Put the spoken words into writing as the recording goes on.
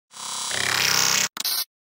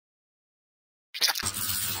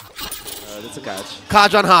that's a catch.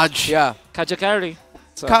 Kaj on Haj. Yeah. Catch a carry.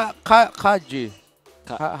 So, Kaji.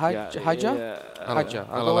 yeah, Haja? yeah. Haja.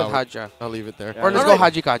 I'll go with Haja. I'll leave it there. Yeah. Or let's go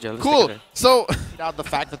Haji Kaja. Let's Cool. stick it So, out the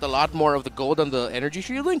fact that a lot more of the gold on the energy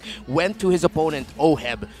shielding went to his opponent,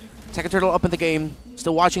 Oheb. Second turtle up in the game.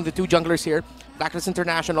 Still watching the two junglers here. Blacklist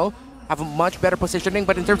International have a much better positioning,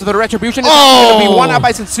 but in terms of the retribution, it's going to be one out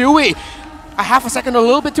by Sensui. A half a second, a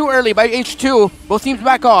little bit too early by H2. Both teams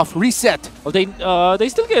back off. Reset. Well, they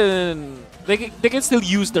still can. They can still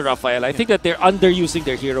use the Raphael. I think that they're underusing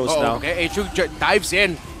their heroes now. Okay, H2 dives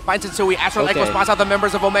in. Finds Sensui. Astral Okay. Echo spots out the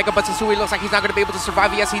members of Omega, but Sensui looks like he's not going to be able to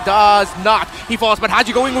survive. Yes, he does not. He falls, but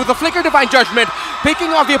Haji going with the Flicker Divine Judgment, picking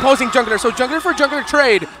off the opposing jungler. So jungler for jungler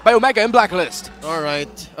trade by Omega and Blacklist. all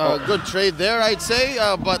right. Good trade there, I'd say.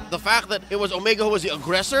 But the fact that it was Omega who was the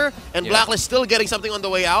aggressor and Blacklist still getting something on the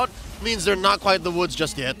way out means they're not quite the woods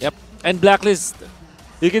just yet. Yep. And Blacklist,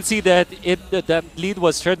 you can see that that lead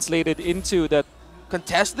was translated into that.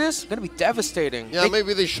 Contest this? Gonna be devastating. Yeah,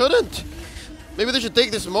 maybe they shouldn't. Maybe they should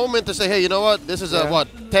take this moment to say, hey, you know what? This is what,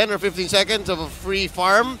 10 or 15 seconds of a free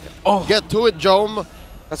farm. Oh. Get to it, Jome.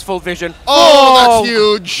 That's full vision. Oh, that's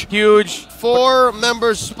huge. Huge. 4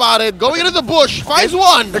 members spotted. Going into the bush. Finds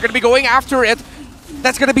one. They're gonna be going after it.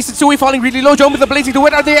 That's going to be Sensui falling really low. Jome with the blazing to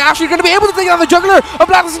win. Are they actually going to be able to take down the jungler of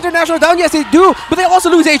Blacklist International down? Yes, they do. But they also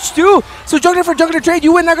lose H2. So jungler for jungler trade.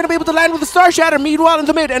 You and not going to be able to land with the Star Shatter. Meanwhile, in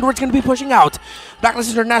the mid, Edward's going to be pushing out. Blacklist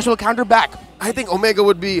International counter back. I think Omega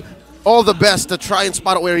would be all the best to try and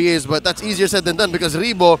spot out where he is, but that's easier said than done because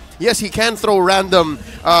Rebo, yes, he can throw random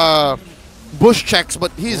bush checks,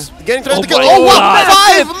 but he's getting trying to kill. Oh, what?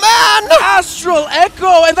 5 man! Astral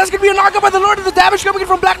Echo, and that's going to be a knockup by the Lord, and the damage coming in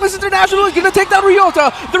from Blacklist International is going to take down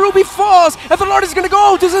Ryota. The Ruby falls, and the Lord is going to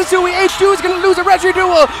go to Sensui. H2 is going to lose a retry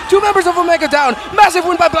duel. 2 members of Omega down. Massive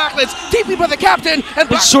win by Blacklist. TP by the captain. And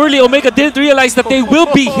But surely Omega didn't realize that they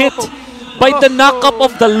will be hit by the knockup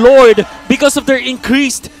of the Lord because of their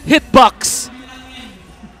increased hitbox.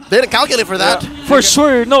 They didn't calculate for that. For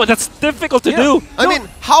sure. No, that's difficult to do. I mean,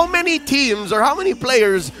 how many teams or how many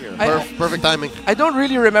players? Perfect timing. I don't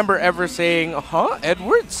really remember ever saying,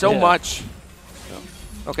 Edward, so much.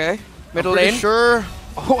 Okay, middle lane. Sure.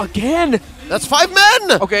 Oh, again. That's 5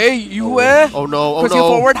 men. Okay, you Oh no, oh pushing no.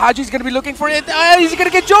 forward. Haji's going to be looking for it. He's going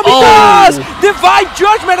to get Joe. He does! Divine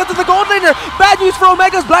Judgment into the gold laner. Bad news for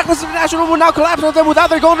Omega's. Blacklist International will now collapse on them without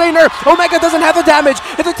their gold laner. Omega doesn't have the damage,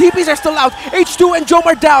 and the TPs are still out. H2 and Joe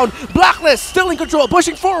are down. Blacklist still in control,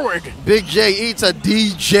 pushing forward. Big J eats a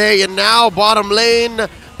DJ, and now bottom lane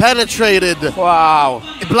penetrated. Wow.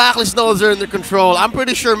 Blacklist knows they're in their control. I'm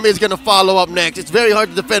pretty sure Mid's going to follow up next. It's very hard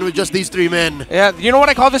to defend with just these 3 men. Yeah, you know what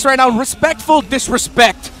I call this right now? Respectful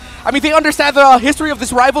disrespect. I mean, they understand the history of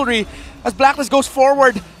this rivalry. As Blacklist goes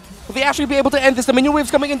forward, will they actually be able to end this? The minion wave's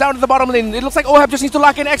coming in down to the bottom lane. It looks like Oheb just needs to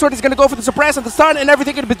lock in. Exort is going to go for the suppress and the stun and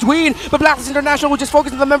everything in between. But Blacklist International will just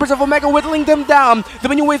focus on the members of Omega, whittling them down. The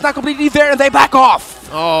minion wave's not completely there, and they back off.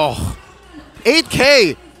 Oh,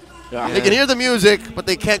 8K. Yeah. They can hear the music, but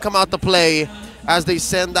they can't come out to play as they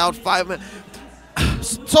send out 5 men.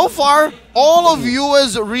 So far, all of you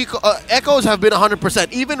as echoes have been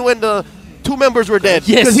 100%, even when the 2 members were dead.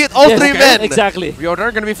 Yes. Because he hit all 3 men. Exactly. Ryota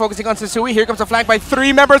are going to be focusing on Sensui. Here comes a flank by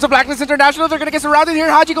 3 members of Blacklist International. They're going to get surrounded here.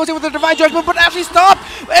 Haji goes in with the Divine Judgment, but actually stop.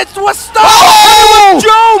 It was stopped. Oh! And it was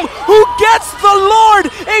Jome who gets the Lord.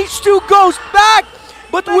 H2 goes back.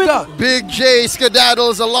 But with Big J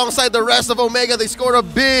skedaddles alongside the rest of Omega. They scored a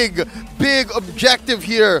big, big objective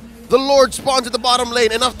here. The Lord spawns at the bottom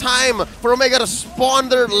lane. Enough time for Omega to spawn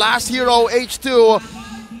their last hero, H2.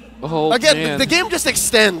 Oh, Again, man. the game just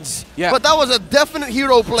extends. Yeah. But that was a definite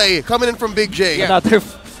hero play coming in from Big J. Yeah.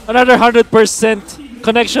 Another 100%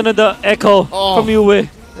 connection in the echo from Yue.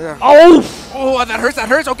 Yeah. Oh, that hurts, that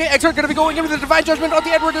hurts. Okay, Exert going to be going in with the Divine Judgment on the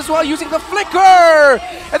Edward as well, using the Flicker.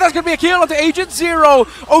 And that's going to be a kill onto Agent Zero.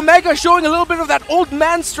 Omega showing a little bit of that old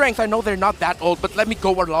man strength. I know they're not that old, but let me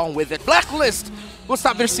go along with it. Blacklist will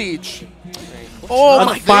stop their siege. Oh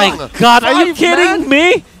my God, are you kidding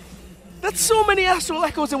me? That's so many Astral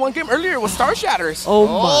Echoes in one game. Earlier it was Star Shatters. Oh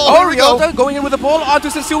my. Oh, Ryota going in with the pull onto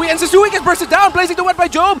Sensui, and Sensui gets bursted down, blazing the wet by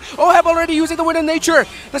Job. Oheb already using the Wind of Nature.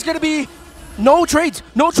 That's going to be no trades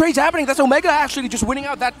happening. That's Omega actually just winning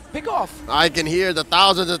out that pickoff. I can hear the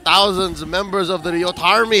thousands and thousands of members of the Ryota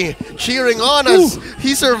army cheering on as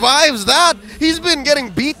he survives that. He's been getting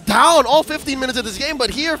beat down all 15 minutes of this game,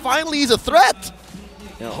 but here finally he's a threat.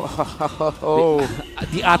 The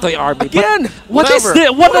Atoy army. Again! What is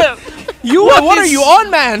this? What are you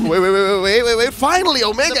on, man? Wait. Finally,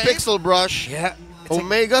 Omega Pixel Brush. Yeah.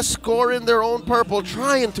 Omega score in their own purple,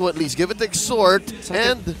 trying to at least give it to Exort,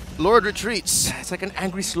 and Lord retreats. It's like an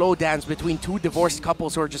angry slow dance between two divorced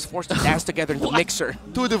couples who are just forced to dance together in the mixer.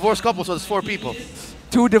 Two divorced couples, so it's 4 people.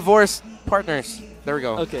 Two divorced partners. There we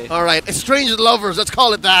go. Okay. All right, estranged lovers, let's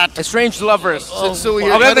call it that. Estranged lovers. Sensui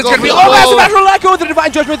here. Oh, that's going to be massive echo. The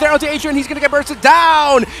Divine Judgment there onto Adrian. He's going to get bursted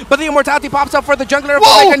down. But the Immortality pops up for the jungler of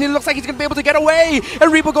Omega, and he looks like he's going to be able to get away.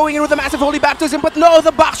 And Rebo going in with a massive Holy Baptism, but no,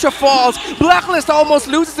 the Baksha falls. Blacklist almost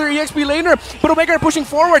loses their EXP laner, but Omega are pushing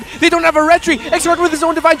forward. They don't have a retry. Exort with his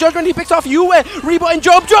own Divine Judgment. He picks off Yue, Rebo, and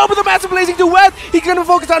Job. Job with a massive blazing duet. He's going to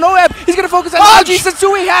focus on Oheb. He's going to focus on OMG.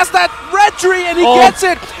 Sensui has that retry, and he gets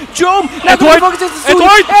it. Job now going to focus on Sensui.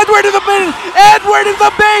 Edward in the mid, Edward in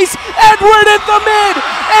the base, Edward in the mid,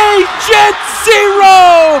 Agent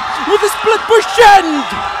Zero with a split push end.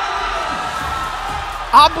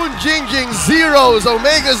 Abun Jingjing zeros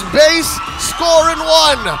Omega's base, score in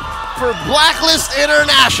 1 for Blacklist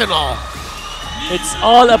International. It's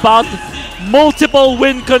all about multiple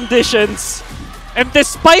win conditions. And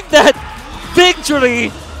despite that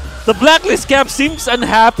victory, the Blacklist camp seems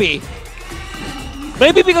unhappy.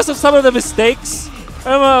 Maybe because of some of the mistakes.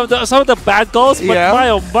 Some of the bad calls, but my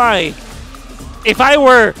oh my. If I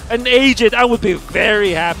were an agent, I would be very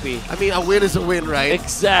happy. I mean, a win is a win, right?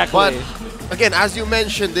 Exactly. But again, as you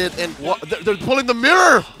mentioned it, and they're pulling the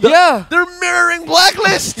mirror. They're mirroring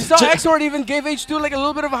Blacklist. You saw Exort even gave H2 like a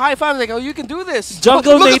little bit of a high five, like, oh, you can do this.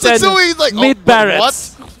 Jungle Look Nathan, at Sensui, like, mid Barrett.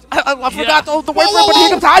 What? I forgot the word for it, but here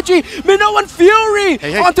comes Haji. Minnow and Fury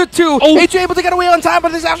onto 2. H able to get away on time,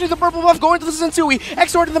 but there's actually the purple buff going to the Sensui.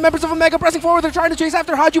 Exort and the members of Omega pressing forward. They're trying to chase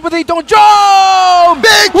after Haji, but they don't jump!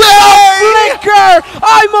 Big Flicker!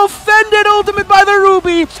 I'm offended ultimate by the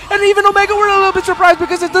Ruby. And even Omega were a little bit surprised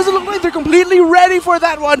because it doesn't look like they're completely ready for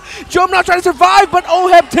that one. Job now trying to survive, but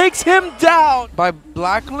Oheb takes him down. By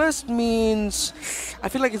Blacklist means... I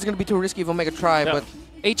feel like it's going to be too risky if Omega try, but...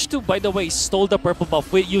 H2, by the way, stole the purple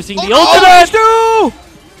buff with using the ultimate! H2!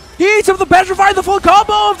 He eats up the Petrify, the full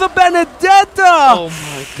combo of the Benedetta! Oh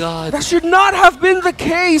my god. That should not have been the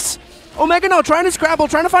case! Omega now trying to scramble,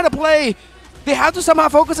 trying to find a play. They have to somehow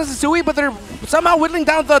focus on Sensui, but they're somehow whittling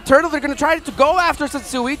down the turtle. They're going to try to go after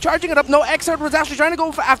Sensui, charging it up. No, Exort was actually trying to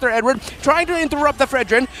go after Edward, trying to interrupt the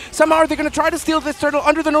Fredrin. Somehow they're going to try to steal this turtle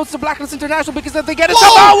under the nose of Blacklist International because if they get it,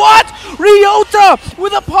 somehow what? Ryota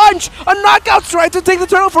with a punch, a knockout strike to take the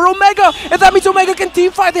turtle for Omega, and that means Omega can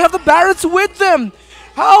team fight. They have the Barretts with them.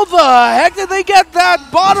 How the heck did they get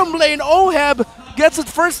that bottom lane? Oheb gets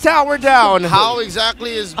its first tower down. How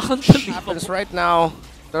exactly is happens right now?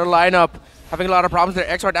 Their lineup having a lot of problems there.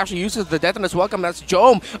 Exort actually uses the Detonus Welcome. That's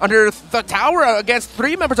Jome under the tower against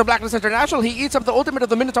 3 members of Blacklist International. He eats up the ultimate of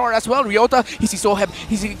the Minotaur as well. Ryota, he sees Oheb.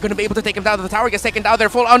 He's going to be able to take him down to the tower. Gets taken down there.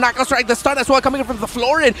 Full on knockout strike. The stun as well coming in from the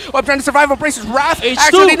Florin. Oheb trying to survive. Embraces Wrath. H2.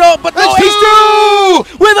 Actually, no, but no,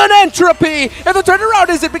 H2 with an entropy. And the turnaround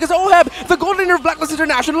is it because Oheb, the gold laner of Blacklist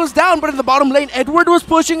International, is down. But in the bottom lane, Edward was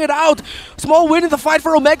pushing it out. Small win in the fight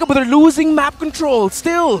for Omega, but they're losing map control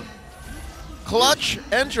still. Clutch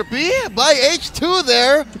entropy by H2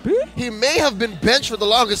 there. He may have been benched for the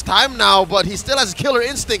longest time now, but he still has killer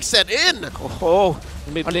instinct set in. Oh,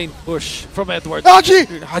 mid lane push from Edward. Haji!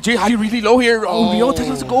 Haji really low here. Oh, Ryota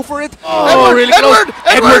has to go for it. Edward, really Edward,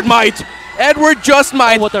 close. Edward might. Edward just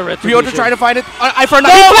might. What a retribution. Ryota trying to find it. Eye for an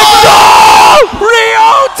eye.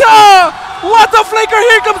 Ryota! What a flicker.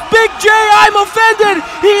 Here comes Big J. I'm offended.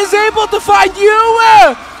 He is able to find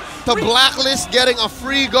you. The Blacklist getting a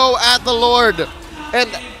free go at the Lord. And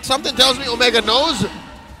something tells me Omega knows,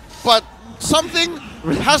 but something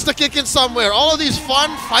has to kick in somewhere. All of these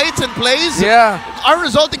fun fights and plays are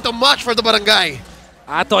resulting to much for the barangay.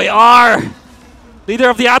 Atoy R!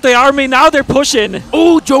 Leader of the Atoy army, now they're pushing.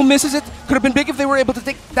 Oh, Joe misses it. Could have been big if they were able to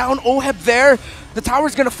take down Oheb there. The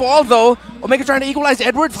tower's going to fall, though. Omega trying to equalize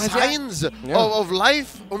Edward. Signs of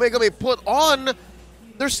life Omega may put on.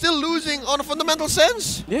 They're still losing on a fundamental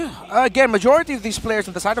sense. Yeah. Again, majority of these players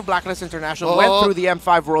on the side of Blacklist International went through the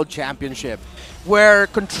M5 World Championship, where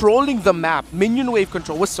controlling the map, minion wave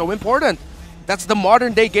control, was so important. That's the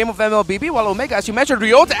modern day game of MLBB, while Omega, as you mentioned,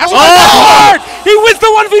 Ryota, he wins the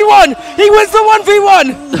 1v1! He wins the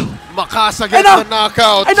 1v1! Makasa gets the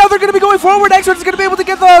knockout. And now they're going to be going forward. Exort is going to be able to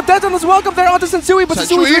get the Detonus Welcome there onto Sensui, but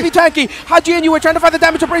Sensui is really tanky. Haji and you are trying to find the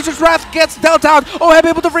damage. Abraser's Wrath gets dealt out. Oheb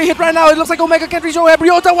able to free hit right now. It looks like Omega can't reach Oheb.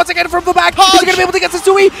 Ryota once again from the back. He's going to be able to get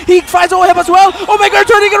Sensui. He finds Oheb as well. Omega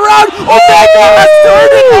turning it around. Omega is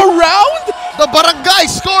turning around. The barangay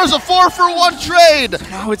scores a 4-for-1 trade.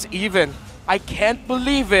 Now it's even. I can't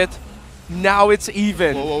believe it. Now it's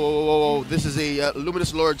even. Whoa. This is a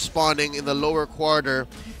Luminous Lord spawning in the lower quarter.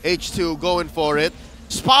 H2 going for it.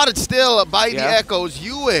 Spotted still by the Yeah. Echoes.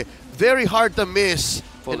 Yue, very hard to miss.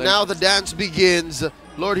 Full and in. now the dance begins.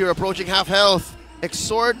 Lord here approaching half health.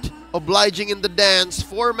 Exhort obliging in the dance.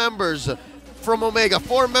 4 members from Omega,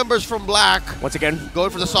 4 members from Black. Once again, Going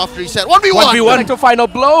for the soft reset. 1v1! 1v1 to final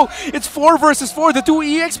blow. It's 4 versus 4. The 2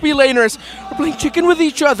 EXP laners are playing chicken with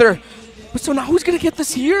each other. But so now who's going to get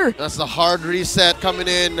this here? That's the hard reset coming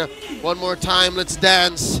in. One more time, let's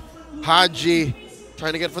dance. Haji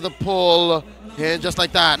trying to get for the pull. And just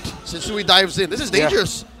like that, Sensui dives in. This is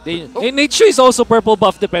dangerous. Nature is also purple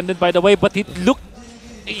buff dependent, by the way, but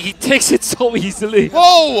he takes it so easily.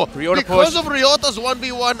 Whoa! Ryota Because push. of Ryota's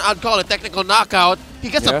 1v1, I'd call it technical knockout. He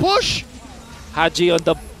gets a push. Haji on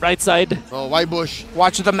the right side. Oh, why bush?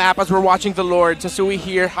 Watch the map as we're watching the Lord. Sasui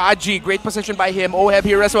here. Haji, great position by him. Oheb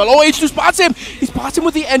here as well. OH2 spots him. He spots him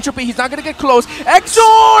with the entropy. He's not going to get close.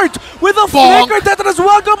 Exhort with a Bonk. flicker. Tetanus,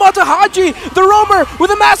 welcome onto Haji. The roamer with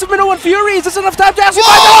a massive minnow and fury. Is this enough time to ask him?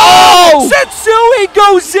 Whoa! Sensui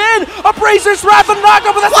goes in. Appraiser's Wrath and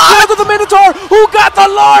knockup, but that's the kill to the Minotaur. Who got the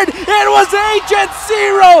Lord? It was Agent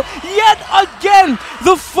Zero. Yet again,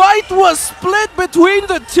 the fight was split between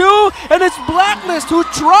the two, and it's Blacklist who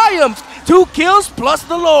triumphed. 2 kills plus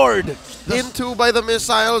the Lord. Into by the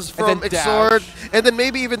missiles from then Exhort, and then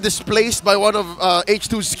maybe even displaced by one of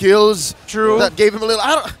H2's skills. True. That gave him a little.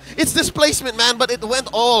 It's displacement, man, but it went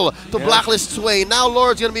all to Blacklist's way. Now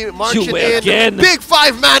Lord's gonna be marching Yue in. again. Big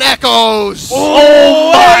 5-man Echoes.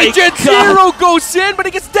 Oh my Agent God. Zero goes in, but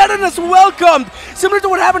he gets Tetanus welcomed. Similar to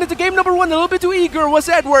what happened into game number 1, a little bit too eager was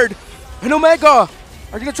Edward. And Omega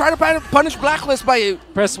are going to try to punish Blacklist by...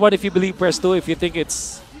 Press 1 if you believe, press 2 if you think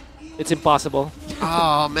it's impossible.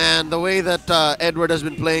 Oh man, the way that Edward has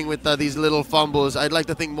been playing with these little fumbles, I'd like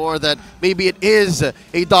to think more that maybe it is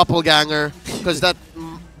a doppelganger, because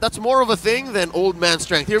that's more of a thing than old man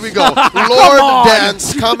strength. Here we go. Lord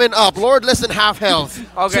dance coming up. Lord less than half health.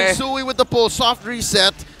 Okay. Sensui with the pull, soft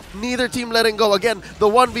reset. Neither team letting go. Again, the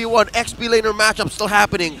 1v1 XP laner matchup still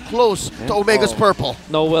happening. Close to Omega's purple.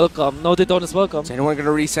 No welcome. No Daytona's welcome. Is anyone going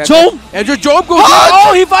to reset? Job! Andrew Job goes in.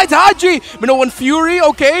 Oh, he fights Haji. Minnow and Fury,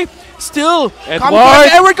 okay. Still.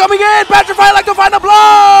 Edward coming in. Petrify like the final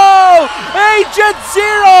blow. Agent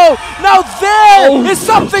Zero. Now there is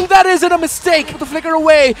something that isn't a mistake. Put the flicker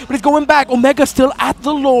away, but it's going back. Omega still at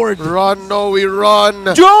the Lord. Run, no, we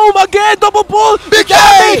run. Job again, double pull. Big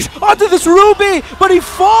Damage onto this Ruby, but he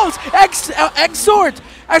falls. Exhort.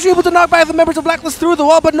 Actually able to knock back the members of Blacklist through the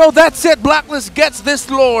wall, but no, that's it. Blacklist gets this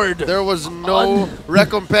Lord. There was no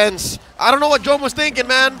recompense. I don't know what Joe was thinking,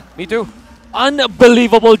 man. Me too.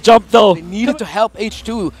 Unbelievable jump though. They needed to help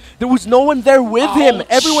H2. There was no one there with him.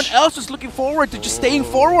 Everyone else was looking forward to just staying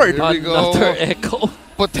forward. Here we go. Another echo.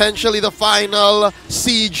 Potentially the final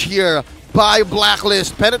siege here by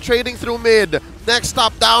Blacklist. Penetrating through mid. Next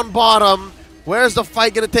stop down bottom. Where's the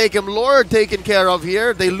fight going to take him? Lord taken care of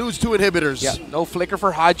here. They lose 2 inhibitors. Yeah, no flicker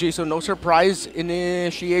for Haji, so no surprise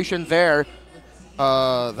initiation there.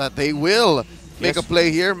 That they will make a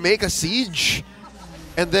play here, make a siege.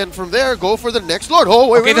 And then from there, go for the next Lord. Oh,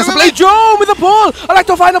 wait, There's a play. Joe with a pull. I like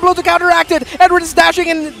to find a blow to counteract it. Edward is dashing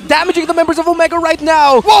and damaging the members of Omega right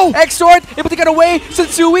now. Whoa! Exhort able to get away.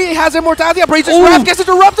 Sensui has immortality. Appraiser's Wrath gets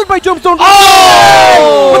interrupted by Jumstone.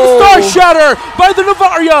 Oh! But the Star Shatter by the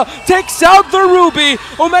Navaria takes out the Ruby.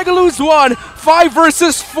 Omega lose 1. 5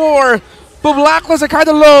 versus 4. But Blacklist are kind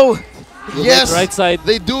of low. Yes, right side.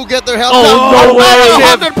 they do get their health Oh, down. no way.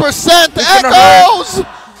 100% gonna Echoes!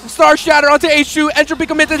 Star Shatter onto H2. Entropy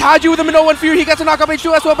committed. Haji with a Minnow and Fury. He gets to knock up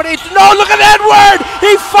H2 as well, but H2. No, look at Edward!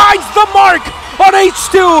 He finds the mark on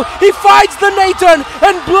H2. He finds the Nathan,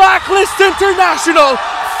 and Blacklist International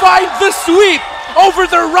find the sweep over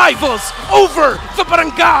their rivals, over the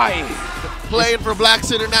Barangay. Playing for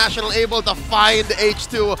Blacks International, able to find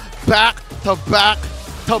H2 back to back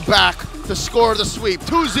to back to score the sweep.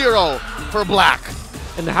 2-0 for Black.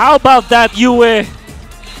 And how about that, Yue?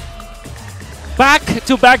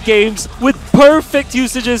 Back-to-back games with perfect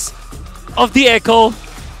usages of the Echo,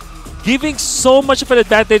 giving so much of an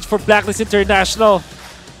advantage for Blacklist International.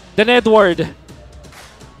 Then Edward,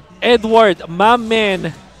 my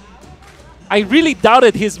man, I really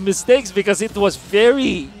doubted his mistakes because it was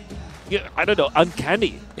very, I don't know,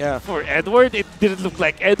 uncanny. Yeah. For Edward, it didn't look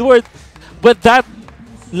like Edward, but that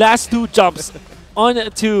last 2 jumps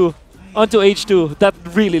onto H2, that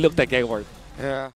really looked like Edward. Yeah.